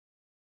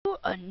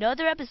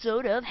Another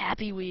episode of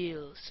Happy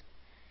Wheels.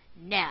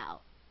 Now,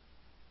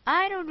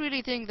 I don't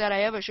really think that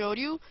I ever showed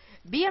you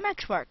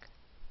BMX Park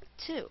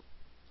 2.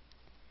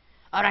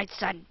 Alright,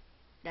 son,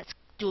 let's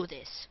do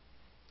this.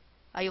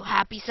 Are you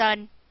happy,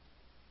 son?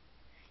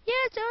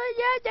 Yes,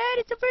 yeah, Dad,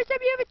 it's the first time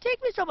you ever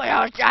take me somewhere.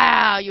 Oh,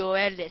 you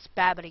endless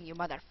babbling, you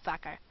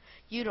motherfucker.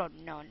 You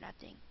don't know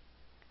nothing.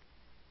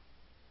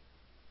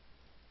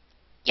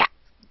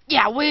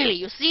 Yeah, wheelie,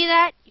 you see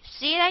that? You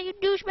see that, you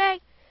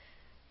douchebag?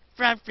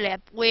 Front flip,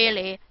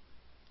 wheelie.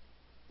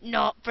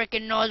 No,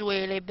 freaking nose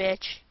wheelie,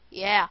 bitch.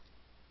 Yeah,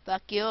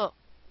 fuck you.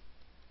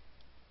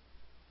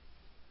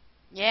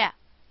 Yeah,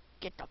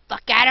 get the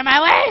fuck out of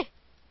my way!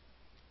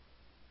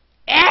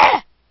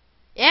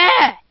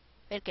 Yeah!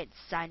 Freaking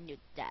son, you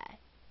die.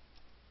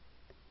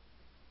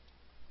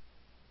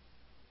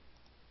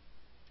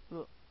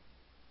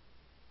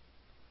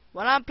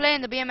 Well, I'm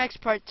playing the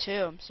BMX Part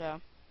 2, so,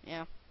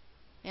 yeah,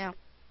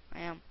 I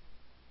am.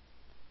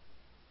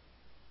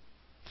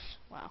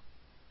 Wow,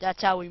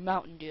 that's how we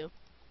Mountain Dew.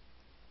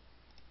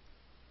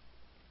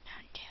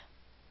 Mountain Dew.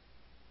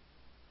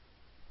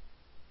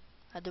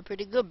 I do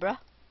pretty good, bruh.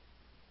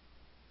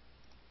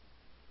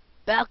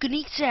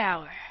 Balcony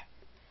Tower.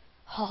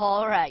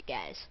 Alright,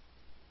 guys.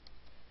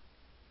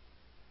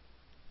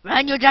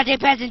 Run, you dirty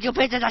peasants, you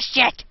pieces of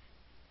shit!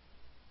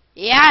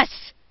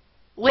 Yes!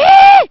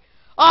 Whee!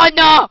 Oh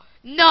no!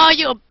 No,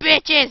 you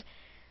bitches!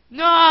 No!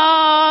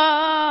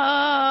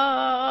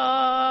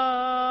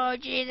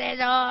 Jesus!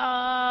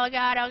 Oh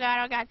God! Oh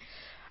God! Oh God!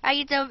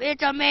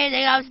 It's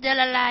amazing! I'm still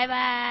alive!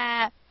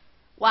 Ah.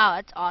 Wow,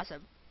 that's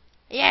awesome!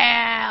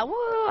 Yeah!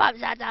 Woo! I'm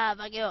Santa!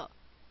 Fuck you!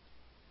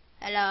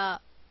 Hello?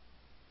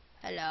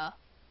 Hello?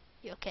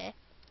 You okay?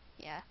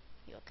 Yeah,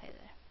 you okay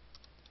there?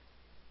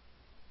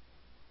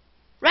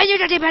 Right, you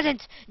dirty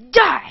peasants!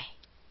 Die!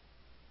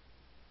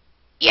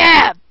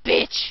 Yeah,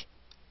 bitch!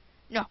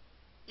 No.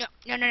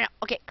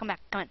 Okay, come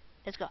back. Come on.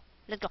 Let's go.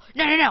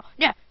 No!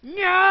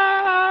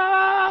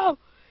 No!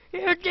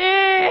 You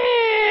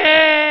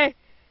did!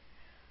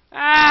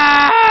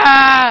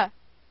 Ah!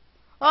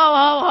 Ho,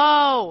 ho,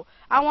 ho!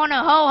 I want to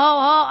ho, ho,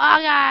 ho! Oh,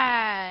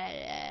 God!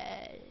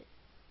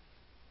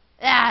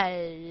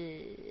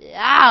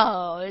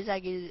 Ow! It's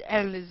like he's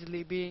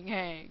endlessly being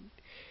hanged.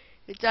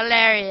 It's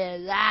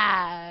hilarious.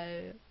 Ah!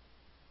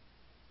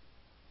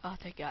 Oh,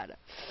 thank God.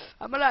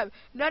 I'm alive.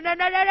 No!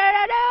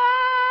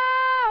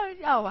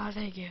 Oh, wow,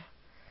 thank you.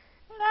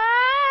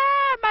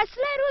 Ah, my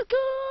sled was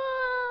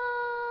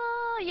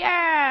cool!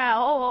 Yeah!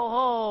 Ho, ho,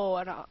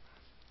 ho!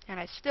 And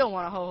I still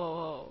want to ho, ho,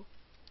 ho.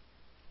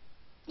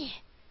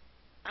 Yeah.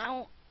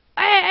 Ow.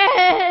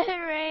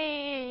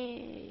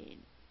 Rain!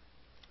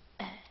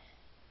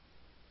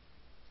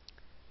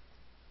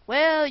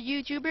 Well,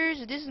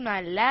 YouTubers, this is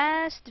my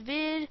last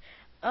vid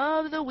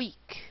of the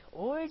week.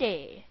 Or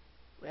day.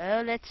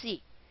 Well, let's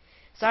see.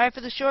 Sorry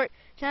for the short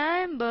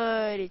time,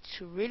 but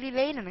it's really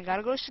late and I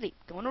gotta go to sleep.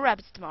 Going to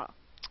Rapids tomorrow.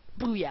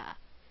 Booyah.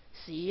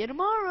 See you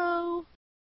tomorrow.